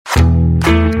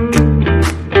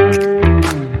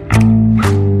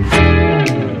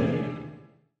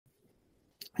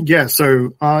Yeah,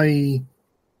 so my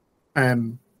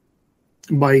kind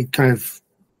of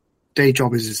day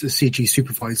job is as a CG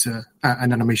supervisor at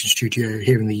an animation studio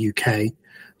here in the UK,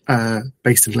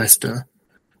 based in Leicester.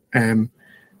 And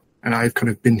I've kind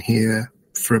of been here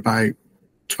for about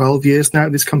 12 years now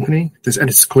at this company.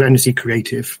 It's called NC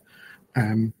Creative.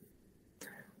 And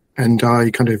I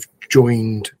kind of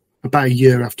joined about a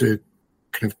year after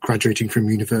kind of graduating from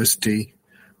university.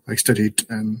 I studied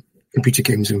computer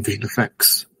games and visual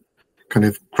effects, kind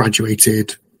of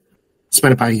graduated,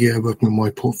 spent about a year working on my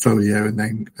portfolio, and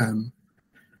then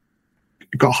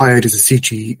got hired as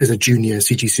a junior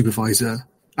CG supervisor,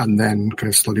 and then kind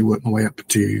of slowly worked my way up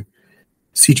to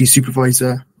CG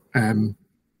supervisor. And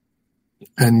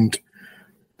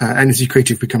NC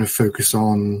Creative, we kind of focus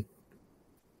on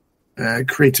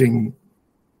creating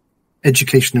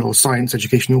science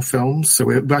educational films. So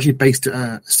we're actually based at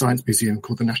a science museum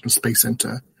called the National Space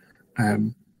Centre,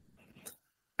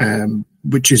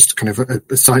 which is kind of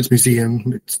a science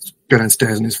museum. It's go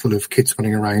downstairs and it's full of kids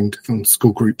running around from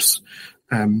school groups,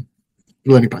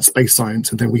 learning about space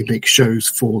science. And then we make shows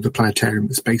for the planetarium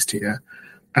that's based here.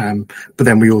 But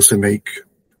then we also make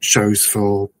shows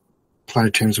for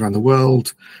planetariums around the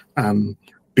world.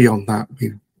 Beyond that,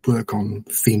 we work on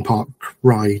theme park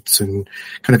rides and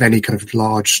kind of any kind of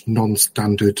large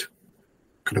non-standard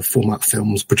kind of format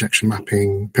films, projection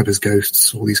mapping, Pepper's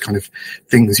Ghosts, all these kind of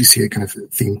things you see at kind of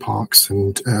theme parks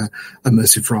and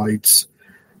immersive rides.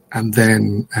 And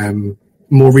then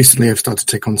more recently, I've started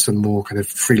to take on some more kind of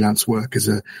freelance work as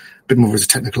a bit more as a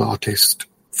technical artist,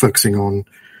 focusing on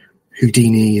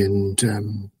Houdini and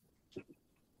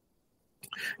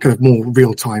kind of more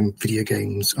real-time video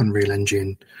games, Unreal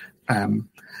Engine.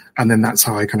 And then that's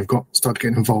how I kind of started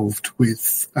getting involved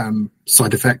with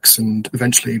Side Effects and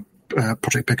eventually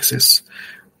Project Pegasus,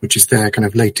 which is their kind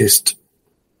of latest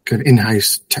kind of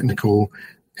in-house technical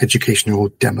educational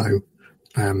demo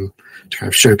to kind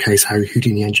of showcase how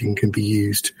Houdini Engine can be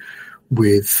used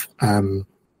with Unreal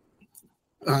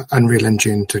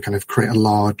Engine to kind of create a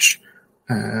large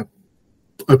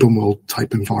open world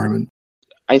type environment.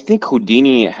 I think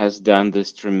Houdini has done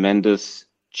this tremendous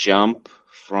jump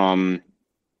from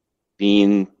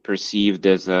being perceived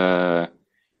as a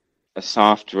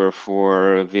software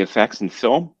for VFX and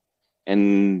film,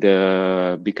 and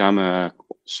become a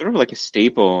sort of like a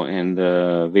staple in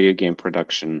the video game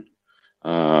production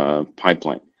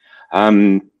pipeline.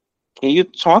 Can you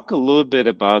talk a little bit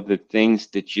about the things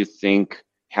that you think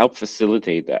help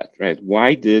facilitate that? Right?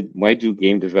 Why do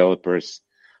game developers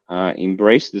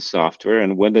embrace the software,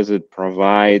 and what does it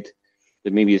provide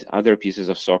that maybe other pieces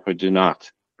of software do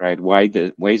not? Right? Why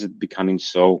is it becoming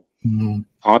so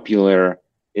popular,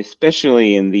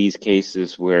 especially in these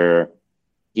cases where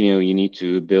you need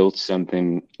to build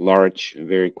something large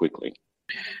very quickly?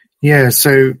 Yeah,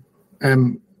 so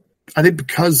I think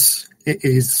because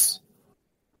you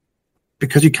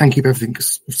can keep everything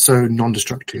so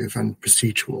non-destructive and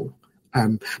procedural.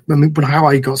 But how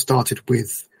I got started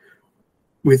with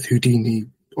Houdini,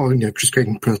 or just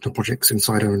creating personal projects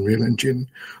inside our Unreal Engine,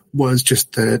 was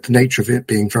just the nature of it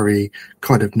being very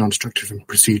kind of non-destructive and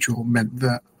procedural meant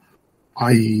that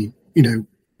I,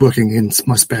 working in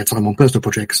my spare time on personal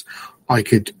projects, I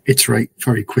could iterate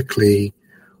very quickly,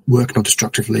 work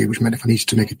non-destructively, which meant if I needed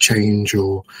to make a change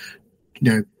or,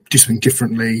 do something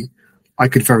differently, I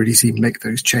could very easily make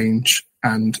those change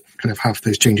and kind of have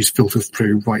those changes filtered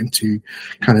through right into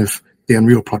kind of the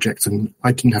Unreal project. And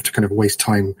I didn't have to kind of waste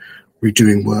time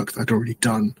redoing work that I'd already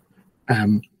done.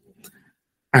 And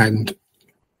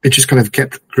it just kind of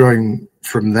kept growing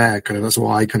from there. Kind of that's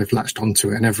why I kind of latched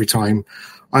onto it. And every time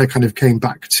I kind of came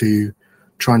back to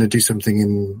trying to do something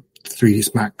in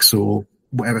 3ds Max or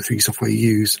whatever 3D software you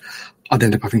use, I'd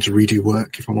end up having to redo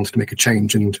work if I wanted to make a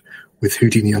change. And with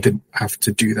Houdini, I didn't have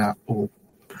to do that. Or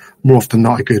more often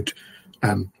than not, I could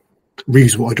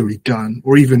reuse what I'd already done,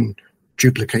 or even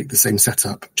duplicate the same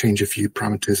setup, change a few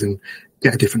parameters and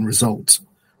get a different result.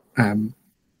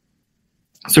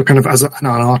 So kind of as an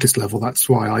artist level, that's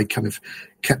why I kind of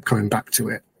kept coming back to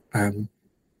it. Kind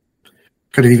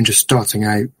of even just starting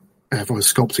out, if I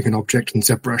was sculpting an object in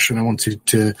ZBrush and I wanted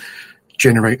to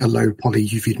generate a low poly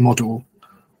UV model,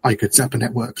 I could set up a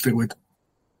network that would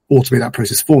automate that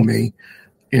process for me.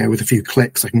 With a few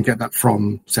clicks, I can get that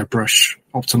from ZBrush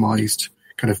optimized,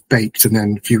 kind of baked, and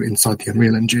then view it inside the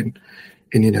Unreal Engine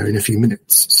in a few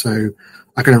minutes. So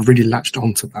I kind of really latched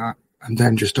onto that, and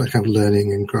then just started kind of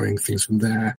learning and growing things from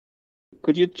there.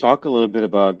 Could you talk a little bit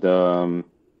about the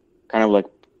kind of like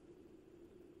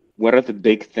what are the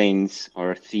big things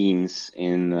or themes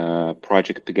in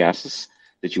Project Pegasus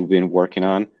that you've been working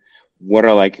on? what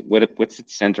are like what's it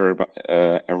centered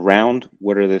around?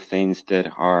 What are the things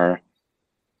that are,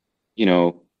 you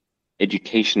know,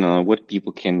 educational? What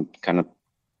people can kind of,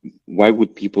 why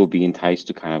would people be enticed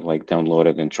to kind of like download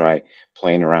it and try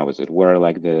playing around with it? What are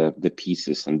like the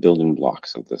pieces and building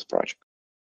blocks of this project?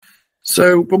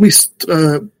 So when we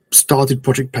started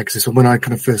Project Pegasus, and when I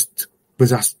kind of first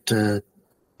was asked to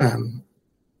kind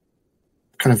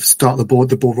of start the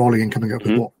ball rolling and coming up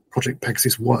with what Project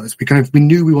Pegasus was, we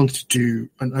knew we wanted to do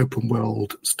an open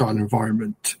world style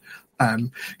environment,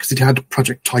 because it had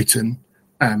Project Titan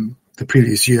the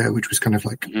previous year, which was kind of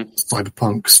like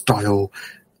cyberpunk style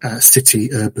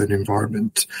city urban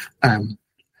environment. So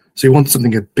we wanted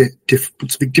something a bit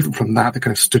different, something different from that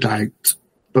kind of stood out,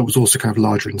 but was also kind of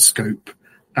larger in scope.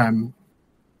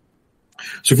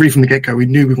 So really from the get-go, we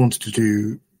knew we wanted to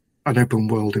do an open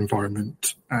world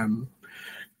environment,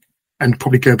 and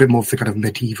probably go a bit more for the kind of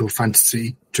medieval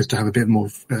fantasy, just to have a bit more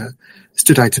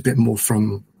stood out a bit more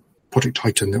from Project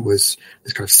Titan, that was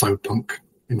this kind of cyberpunk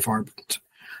environment.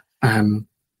 And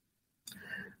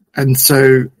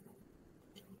so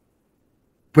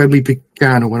when we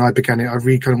began, or when I began it, I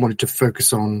really kind of wanted to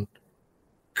focus on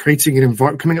creating an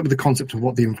environment, coming up with the concept of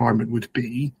what the environment would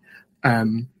be,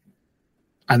 and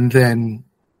then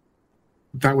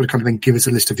that would kind of then give us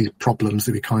a list of these problems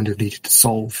that we kind of needed to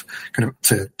solve, kind of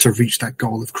to reach that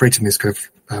goal of creating this kind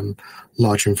of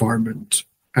large environment.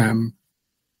 And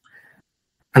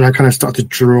I kind of started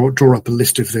to draw up a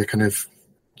list of the kind of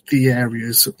the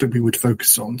areas that we would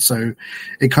focus on. So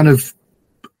it kind of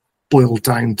boiled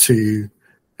down to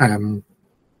the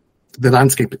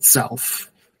landscape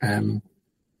itself, kind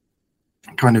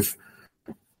of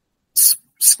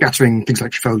scattering things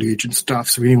like foliage and stuff.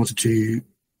 So we really wanted to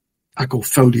tackle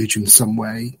foliage in some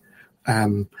way,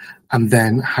 and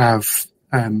then have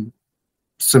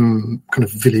some kind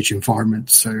of village environment,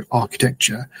 so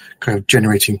architecture, kind of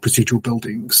generating procedural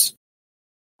buildings.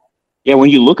 Yeah, when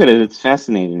you look at it, it's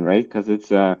fascinating, right? Because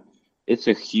it's a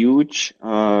huge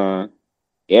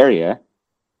area,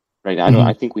 right?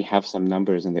 I think we have some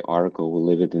numbers in the article. We'll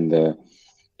leave it in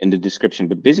the description.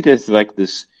 But basically, it's like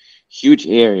this huge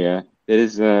area that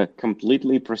is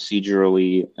completely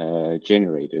procedurally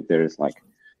generated. There's like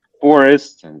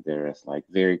forests, and there's like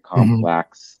very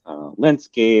complex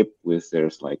landscape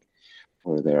there's like,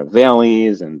 where there are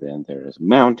valleys, and then there's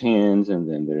mountains, and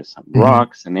then there's some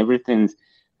rocks, and everything's,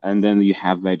 and then you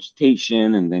have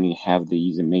vegetation, and then you have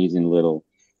these amazing little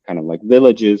kind of like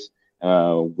villages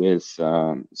with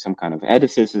some kind of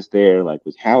edifices there, like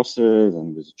with houses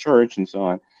and with a church and so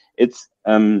on.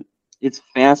 It's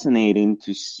fascinating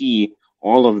to see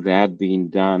all of that being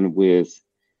done with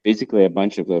basically a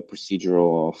bunch of the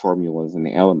procedural formulas and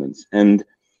the elements. And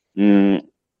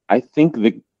I think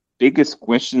the biggest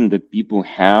question that people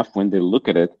have when they look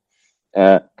at it,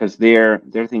 because they're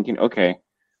thinking, okay,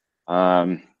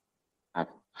 I'm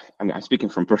speaking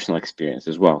from personal experience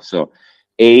as well. So,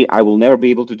 I will never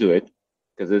be able to do it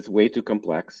because it's way too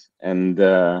complex, and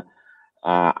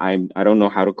I don't know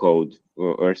how to code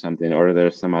or something, or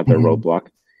there's some other roadblock.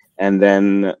 And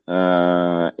then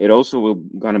it also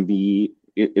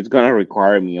it's gonna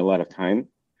require me a lot of time.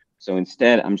 So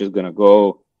instead, I'm just gonna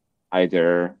go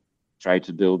either try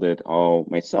to build it all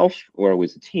myself or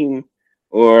with a team,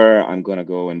 or I'm gonna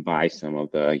go and buy some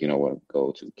of the,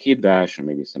 go to Kid Bash or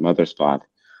maybe some other spot,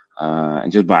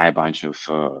 and just buy a bunch of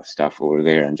stuff over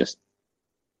there and just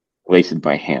place it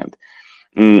by hand.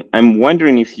 I'm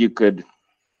wondering if you could,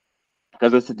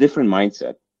 because it's a different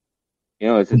mindset,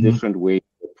 it's a different way to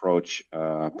approach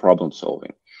problem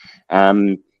solving.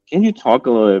 Can you talk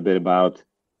a little bit about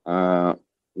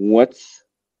what's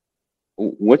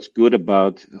good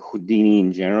about Houdini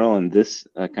in general and this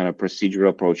kind of procedural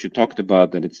approach? You talked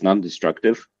about that it's not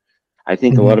destructive. I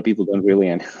think a lot of people don't really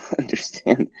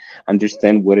understand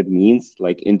what it means.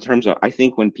 Like in terms of, I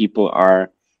think when people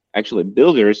are actually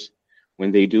builders,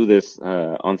 when they do this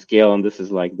on scale, and this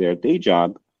is like their day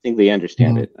job, I think they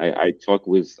understand it. I talk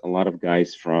with a lot of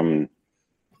guys from,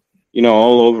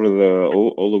 all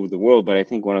over the world, but I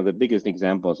think one of the biggest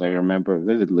examples I remember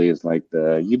vividly is like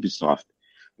the Ubisoft,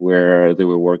 where they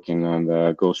were working on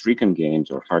the Ghost Recon games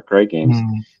or Far Cry games.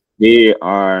 They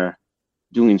are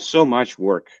doing so much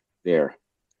work there.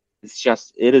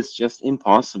 It is just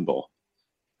impossible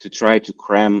to try to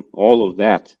cram all of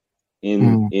that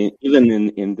in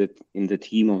the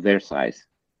team of their size.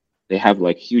 They have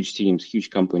like huge teams,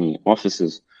 huge company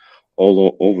offices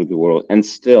all over the world, and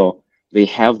still they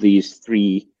have these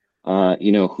three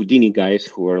Houdini guys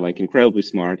who are like incredibly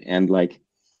smart, and like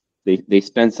they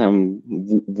spend some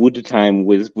wood time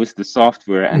with the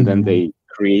software, and then they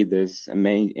create this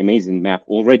amazing map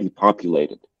already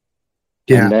populated.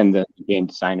 Yeah. And then the game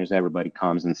designers, everybody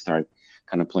comes and start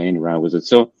kind of playing around with it.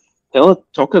 So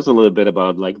talk us a little bit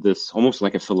about like this, almost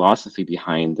like a philosophy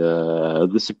behind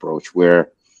this approach,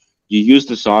 where you use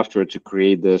the software to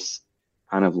create this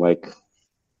kind of like,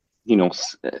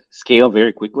 scale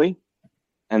very quickly,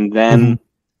 and then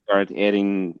start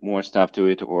adding more stuff to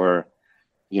it, or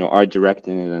art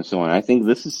directing it and so on. I think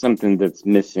this is something that's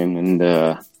missing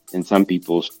in some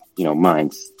people's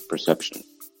minds, perception.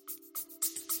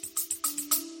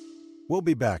 We'll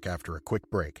be back after a quick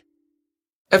break.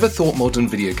 Ever thought modern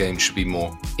video games should be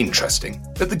more interesting?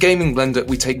 At the Gaming Blender,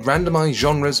 we take randomized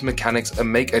genres, mechanics, and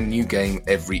make a new game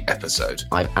every episode.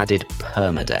 I've added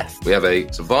permadeath. We have a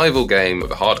survival game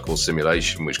of a hardcore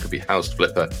simulation, which could be House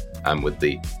Flipper, and with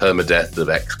the permadeath of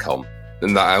XCOM.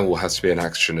 And that all has to be an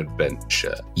action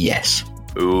adventure. Yes.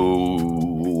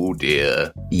 Oh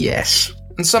dear. Yes.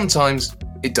 And sometimes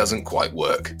it doesn't quite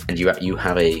work. And you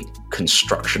have a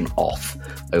construction off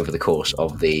over the course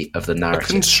of the narrative.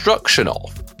 A construction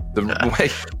off.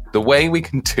 The way we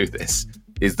can do this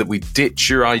is that we ditch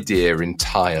your idea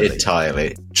entirely.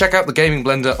 Check out the Gaming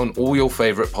Blender on all your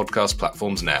favourite podcast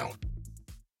platforms now.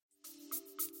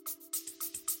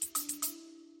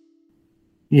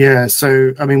 Yeah,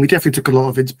 so I mean, we definitely took a lot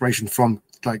of inspiration from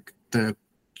like the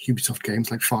Ubisoft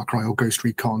games like Far Cry or Ghost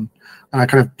Recon, and I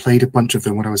kind of played a bunch of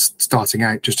them when I was starting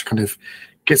out, just to kind of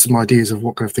get some ideas of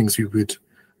what kind of things we would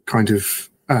kind of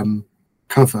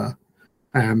cover.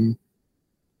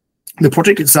 The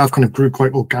project itself kind of grew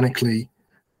quite organically.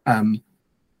 We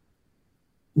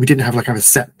didn't have like a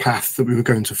set path that we were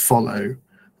going to follow.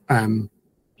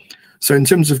 So in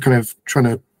terms of kind of trying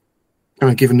to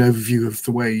kind of give an overview of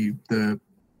the way the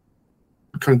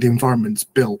environment's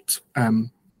built.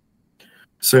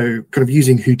 So kind of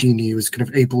using Houdini was kind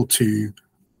of able to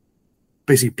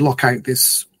basically block out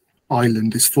this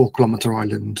island, this 4-kilometer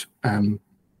island.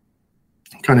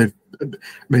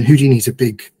 Houdini is a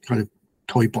big kind of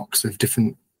toy box of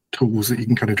different tools that you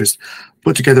can kind of just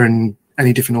put together in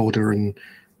any different order and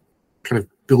kind of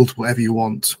build whatever you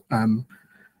want.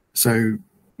 So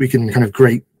we can kind of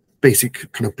create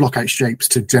basic kind of block out shapes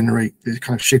to generate the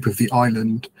kind of shape of the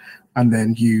island, and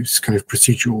then use kind of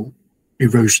procedural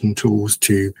erosion tools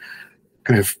to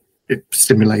kind of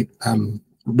stimulate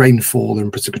rainfall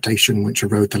and precipitation, which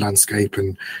erode the landscape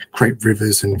and create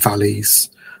rivers and valleys.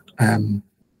 And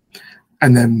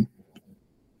then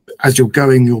as you're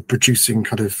going, you're producing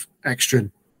kind of extra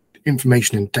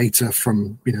information and data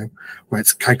from, where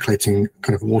it's calculating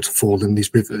kind of waterfall in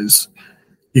these rivers.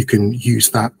 You can use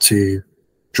that to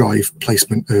drive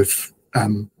placement of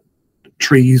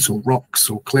trees or rocks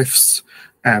or cliffs.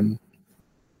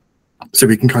 So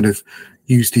we can kind of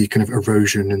use the kind of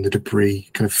erosion and the debris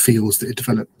kind of fields that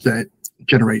it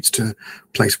generates to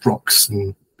place rocks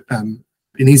and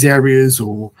in these areas,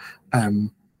 or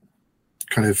kind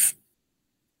of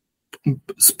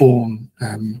spawn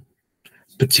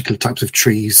particular types of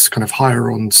trees kind of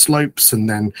higher on slopes, and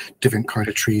then different kind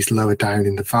of trees lower down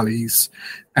in the valleys.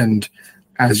 And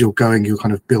as you're going, you're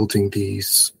kind of building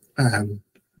these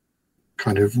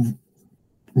kind of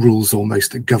rules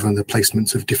almost that govern the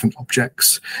placements of different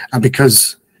objects. And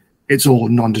because it's all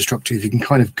non-destructive, you can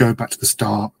kind of go back to the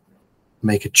start,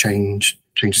 make a change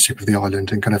the shape of the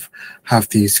island, and kind of have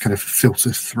these kind of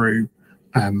filter through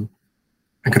and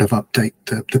kind of update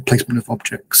the placement of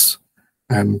objects.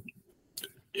 It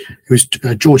was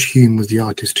George Hume was the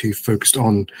artist who focused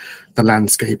on the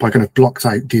landscape. I kind of blocked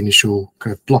out the initial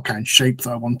kind of block out shape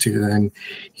that I wanted, and then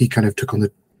he kind of took on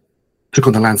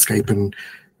the landscape and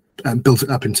built it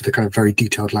up into the kind of very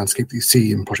detailed landscape that you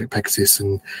see in Project Pegasus,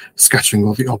 and scattering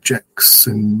all the objects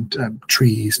and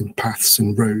trees and paths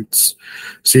and roads.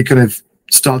 So you kind of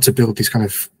start to build these kind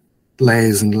of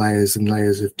layers and layers and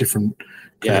layers of different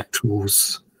kind of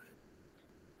tools.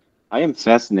 I am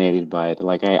fascinated by it.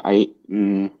 Like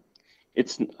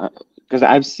it's because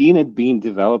I've seen it being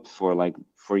developed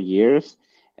for years,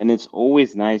 and it's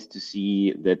always nice to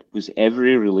see that with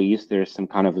every release there's some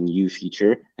kind of a new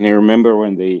feature. And I remember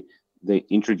when they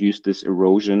introduced this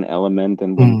erosion element,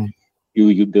 and when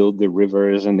you build the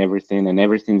rivers and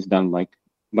everything's done like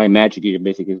by magic. You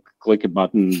basically click a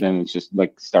button, then it just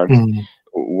like starts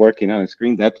working on the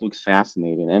screen. That looks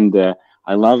fascinating, and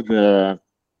I love the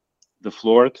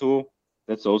floor tool.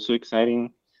 That's also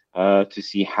exciting to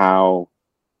see how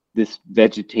this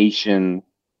vegetation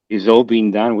is all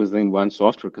being done within one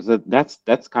software, because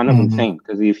that's kind of insane.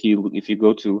 Because if you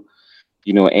go to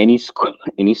any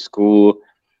school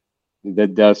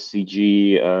that does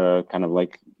CG kind of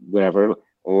like whatever,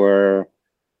 or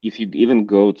if you even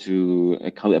go to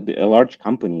a large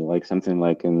company like something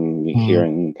like here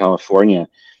in California,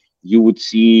 you would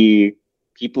see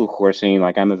people who are saying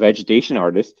like, I'm a vegetation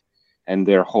artist, and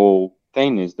their whole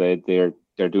thing is that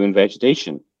they're doing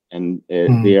vegetation, and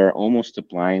they are almost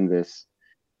applying this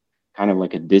kind of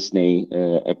like a Disney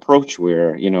approach where,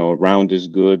 round is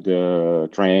good,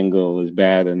 triangle is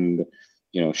bad, and,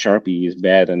 Sharpie is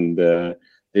bad. And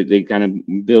they kind of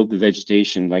build the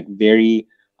vegetation like very,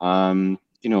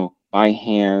 by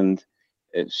hand,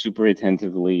 super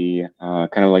attentively,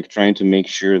 kind of like trying to make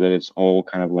sure that it's all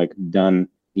kind of like done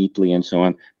neatly and so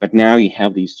on. But now you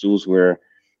have these tools where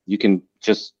you can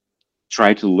just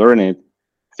try to learn it,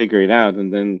 figure it out,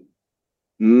 and then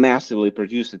massively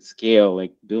produce at scale,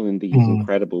 like building these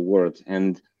incredible worlds.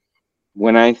 And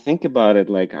when I think about it,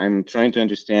 like I'm trying to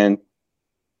understand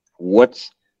what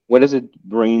does it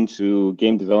bring to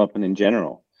game development in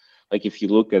general. Like if you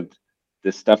look at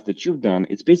the stuff that you've done,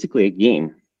 it's basically a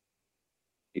game.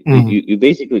 You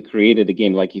basically created a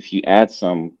game. Like if you add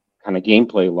some kind of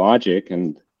gameplay logic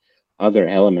and other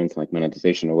elements like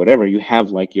monetization or whatever, you have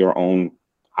like your own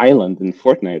island in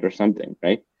Fortnite or something,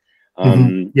 right?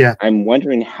 Yeah. I'm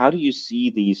wondering, how do you see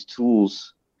these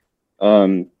tools,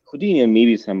 Houdini and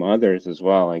maybe some others as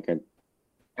well? Like,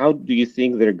 how do you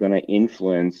think they're going to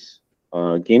influence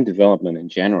game development in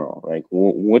general? Like,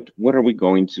 what are we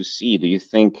going to see? Do you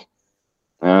think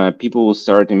people will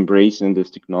start embracing this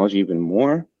technology even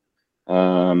more?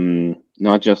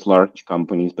 Not just large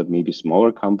companies, but maybe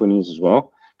smaller companies as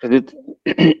well, because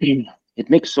it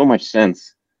makes so much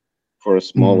sense for a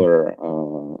smaller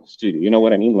studio. You know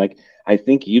what I mean? Like, I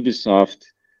think Ubisoft,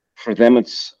 for them,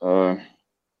 it's not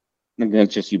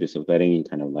just Ubisoft, but any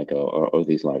kind of like of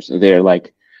these large. So they're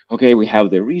like, okay, we have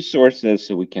the resources,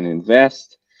 so we can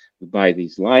invest. We buy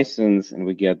these license, and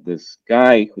we get this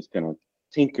guy who's gonna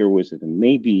tinker with it, and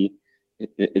maybe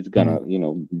it's gonna,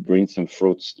 bring some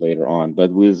fruits later on.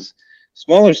 But with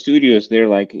smaller studios, they're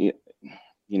like, a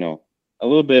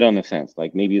little bit on the fence.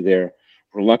 Like maybe they're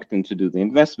reluctant to do the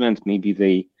investment. Maybe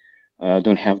they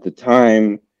don't have the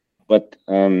time. But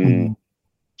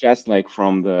just like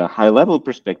from the high level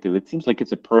perspective, it seems like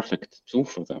it's a perfect tool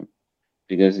for them,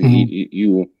 because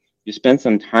you spend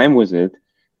some time with it,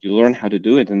 you learn how to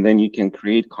do it, and then you can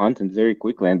create content very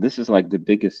quickly. And this is like the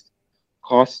biggest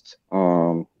cost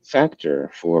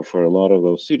factor for a lot of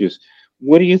those studios.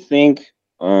 What do you think?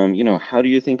 How do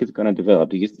you think it's going to develop?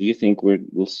 Do you think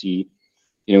we'll see,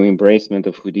 embracement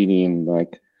of Houdini in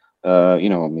like,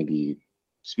 maybe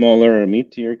smaller or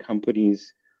mid-tier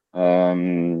companies,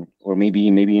 or maybe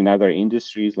in other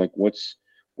industries? Like, what's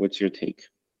your take?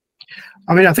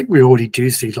 I mean, I think we already do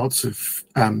see lots of,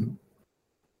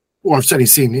 I've certainly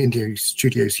seen India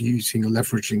studios using or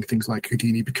leveraging things like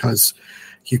Houdini, because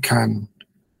you can,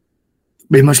 I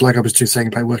mean, much like I was just saying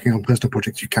about working on personal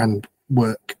projects, you can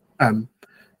work in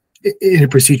a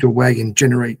procedural way and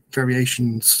generate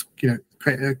variations,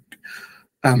 create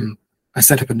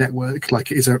set up a network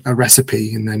like it is a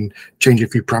recipe, and then change a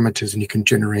few parameters, and you can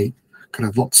generate kind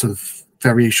of lots of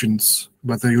variations,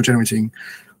 whether you're generating,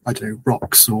 I don't know,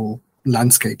 rocks or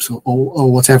landscapes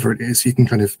or whatever it is. You can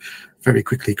kind of very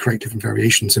quickly create different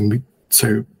variations. And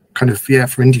so kind of, for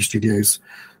indie studios,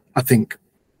 I think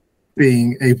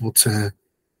being able to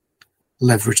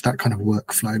leverage that kind of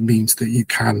workflow means that you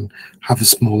can have a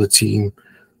smaller team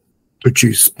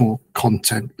produce more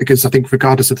content, because I think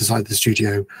regardless of the size of the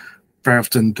studio, very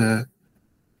often the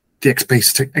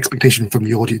expectation from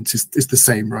the audience is the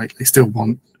same, right? They still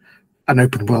want an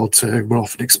open world to run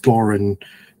off and explore and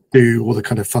do all the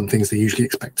kind of fun things they usually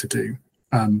expect to do.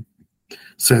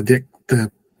 So the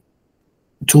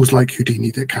tools like Houdini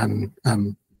that can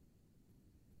kind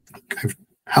of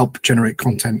help generate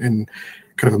content in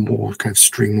kind of a more kind of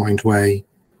streamlined way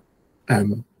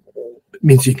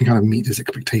means you can kind of meet those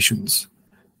expectations.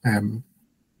 And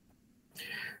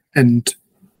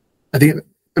I think,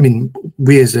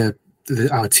 we as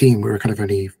our team, we were kind of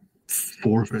only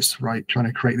 4 of us, right, trying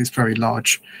to create this very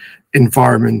large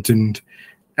environment. And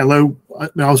although I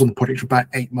was on the project for about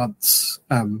 8 months,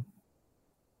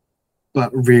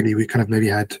 but really we kind of maybe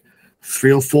had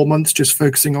 3 or 4 months just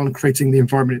focusing on creating the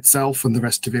environment itself, and the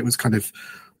rest of it was kind of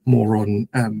more on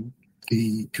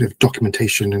the kind of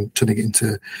documentation and turning it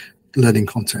into learning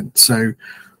content. So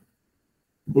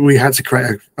we had to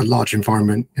create a large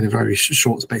environment in a very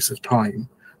short space of time.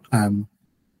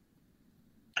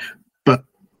 But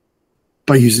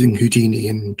by using Houdini,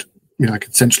 and I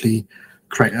could essentially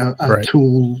create a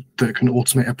tool that can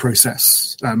automate a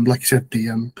process. Like you said,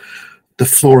 the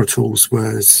Flora tools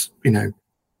was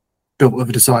built with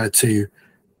a desire to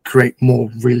create more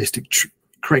realistic,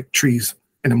 create trees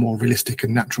in a more realistic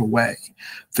and natural way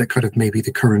that kind of maybe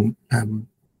the current kind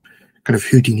of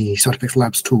Houdini Side Effects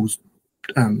Labs tools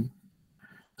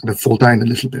kind of fall down a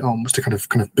little bit on was to kind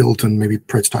of build and maybe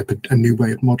prototype a new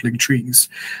way of modeling trees.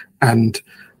 And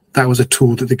that was a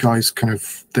tool that the guys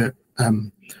that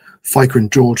Fiker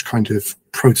and George kind of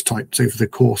prototyped over the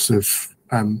course of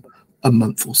a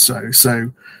month or so.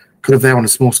 So kind of there on a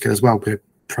small scale as well, we're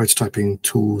prototyping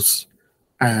tools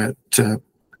that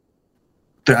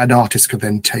an artist can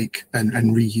then take and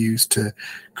reuse to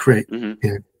create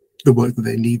the work that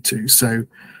they need to. So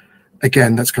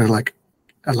again, that's kind of like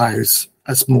allows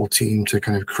a small team to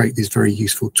kind of create these very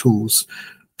useful tools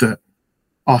that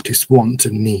artists want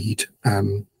and need,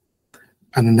 and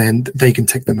then they can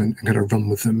take them and kind of run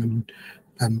with them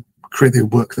and create the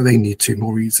work that they need to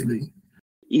more easily.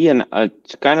 Ian,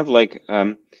 to kind of like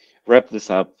wrap this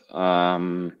up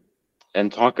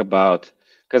and talk about,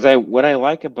 because what I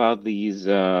like about these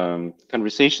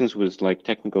conversations with like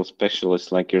technical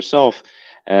specialists like yourself,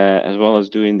 as well as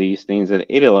doing these things at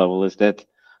ADA level, is that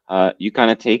you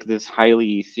kind of take this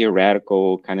highly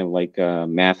theoretical, kind of like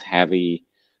math-heavy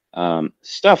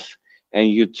stuff, and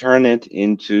you turn it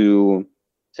into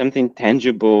something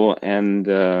tangible and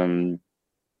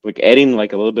like adding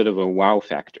like a little bit of a wow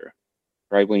factor,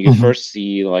 right? When you first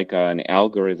see like an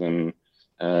algorithm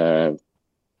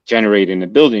generating a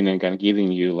building and kind of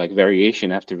giving you like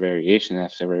variation after variation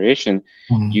after variation,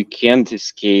 you can't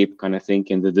escape kind of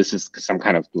thinking that this is some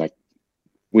kind of like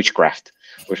witchcraft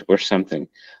or something.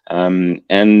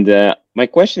 And my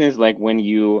question is, like, when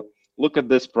you look at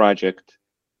this project,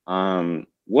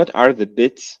 what are the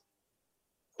bits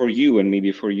for you and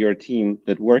maybe for your team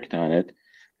that worked on it?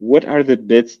 What are the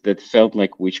bits that felt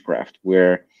like witchcraft,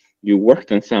 where you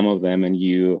worked on some of them and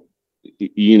you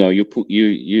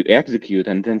execute,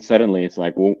 and then suddenly it's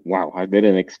like, well, wow, I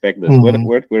didn't expect this.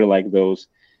 What were like those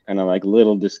kind of like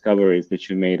little discoveries that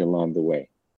you made along the way?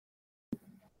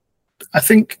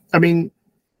 I mean,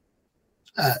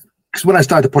 because when I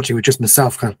started the project with just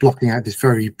myself, kind of blocking out this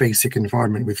very basic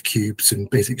environment with cubes and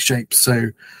basic shapes, so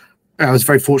I was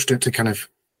very fortunate to kind of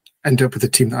end up with a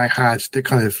team that I had that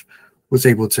kind of was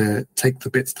able to take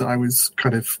the bits that I was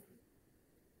kind of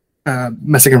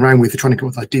messing around with, trying to come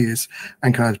up with ideas,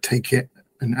 and kind of take it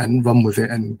and run with it,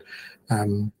 and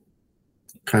kind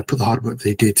of put the hard work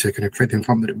they did to kind of create the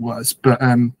environment that it was. But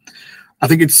I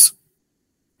think it's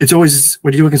always,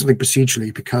 when you're working something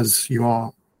procedurally, because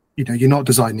you're not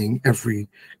designing every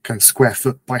kind of square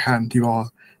foot by hand, you are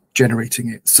generating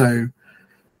it. So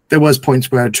there was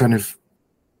points where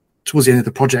towards the end of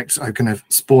the project, I kind of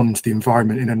spawned into the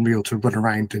environment in Unreal to run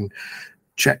around and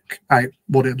check out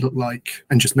what it looked like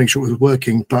and just make sure it was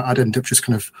working. But I'd end up just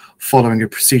kind of following a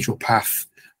procedural path,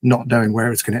 not knowing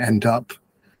where it's going to end up,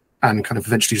 and kind of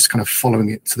eventually just kind of following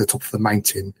it to the top of the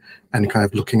mountain and kind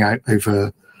of looking out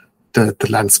over the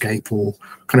landscape, or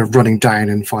kind of running down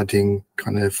and finding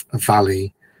kind of a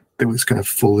valley that was kind of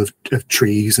full of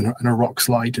trees and a rock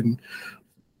slide. And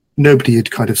nobody had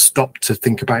kind of stopped to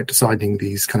think about designing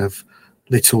these kind of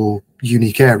little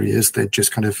unique areas. They'd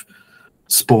just kind of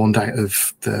spawned out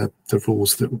of the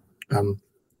rules that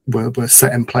were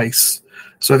set in place.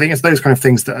 So I think it's those kind of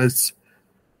things that, as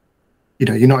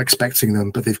you're not expecting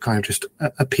them, but they've kind of just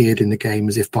appeared in the game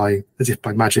as if by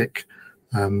magic,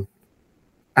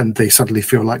 and they suddenly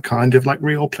feel like kind of like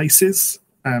real places.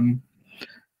 And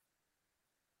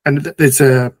there's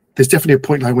definitely a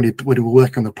point like when we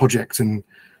work on the project, and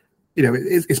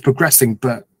it's progressing,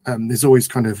 but there's always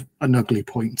kind of an ugly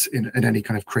point in any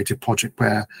kind of creative project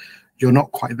where you're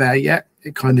not quite there yet.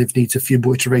 It kind of needs a few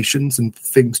more iterations, and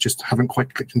things just haven't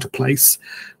quite clicked into place.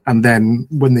 And then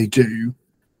when they do,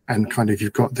 and kind of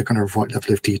you've got the kind of right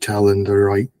level of detail and the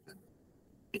right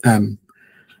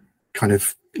kind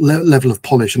of level of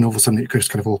polish, and all of a sudden it just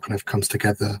kind of all kind of comes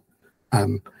together.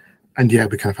 And yeah,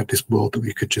 we kind of had this world that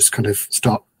we could just kind of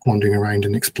start wandering around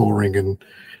and exploring, and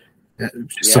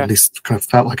suddenly kind of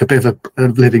felt like a bit of a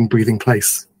living, breathing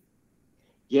place.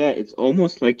 Yeah, it's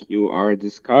almost like you are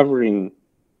discovering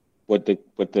what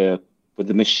the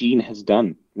machine has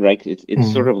done, right?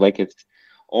 It's sort of like, it's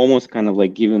almost kind of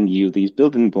like giving you these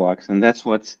building blocks, and that's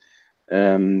what's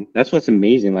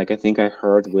amazing. Like, I think I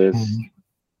heard with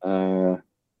the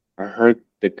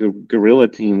Guerrilla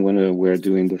team when we were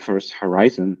doing the first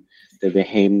Horizon, that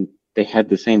they had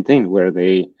the same thing where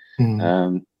they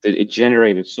it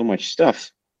generated so much stuff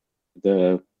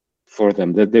for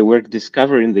them that they were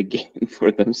discovering the game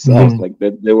for themselves, like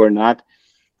that they were not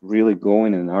really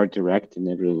going in art directing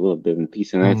every little bit in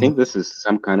piece. And I think this is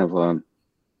some kind of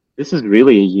this is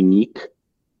really a unique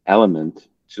element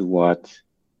to what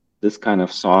this kind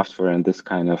of software and this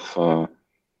kind of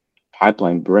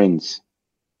pipeline brings.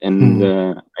 And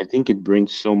I think it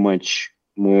brings so much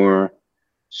more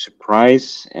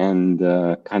surprise and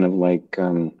kind of like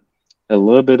a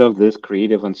little bit of this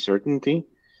creative uncertainty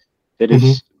that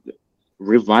is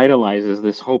revitalizes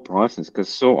this whole process, because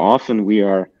so often we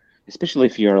are, especially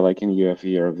if you're like in your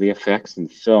VFX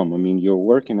and film, I mean, you're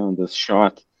working on this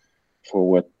shot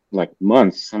for like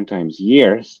months, sometimes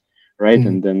years, right?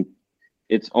 And then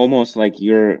it's almost like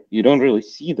you don't really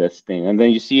see this thing, and then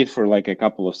you see it for like a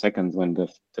couple of seconds when the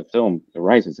film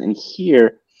arises. And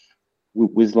here,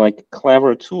 with like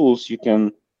clever tools, you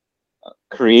can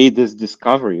create this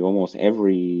discovery almost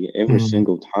every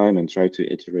single time and try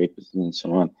to iterate with it and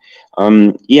so on.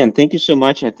 Ian, thank you so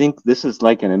much. I think this is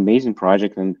like an amazing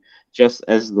project, and just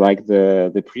as like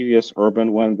the previous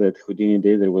urban one that Houdini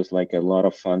did, it was like a lot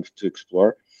of fun to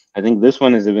explore. I think this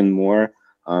one is even more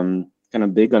kind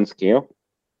of big on scale,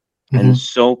 and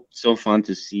so fun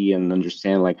to see and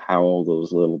understand like how all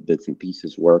those little bits and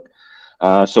pieces work.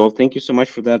 So thank you so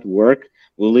much for that work.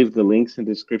 We'll leave the links in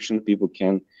the description. People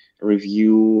can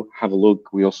review, have a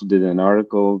look. We also did an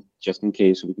article just in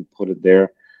case, so we can put it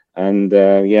there. And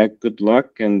yeah, good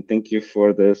luck, and thank you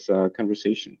for this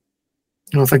conversation.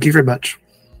 Well, thank you very much.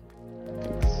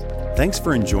 Thanks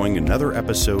for enjoying another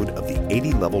episode of the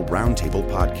 80 Level Roundtable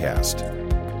podcast.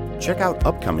 Check out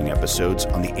upcoming episodes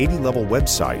on the 80 Level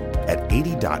website at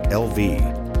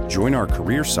 80.lv. Join our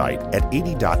career site at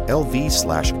 80.lv/RFP.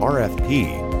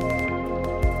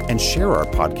 And share our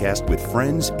podcast with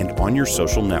friends and on your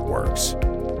social networks.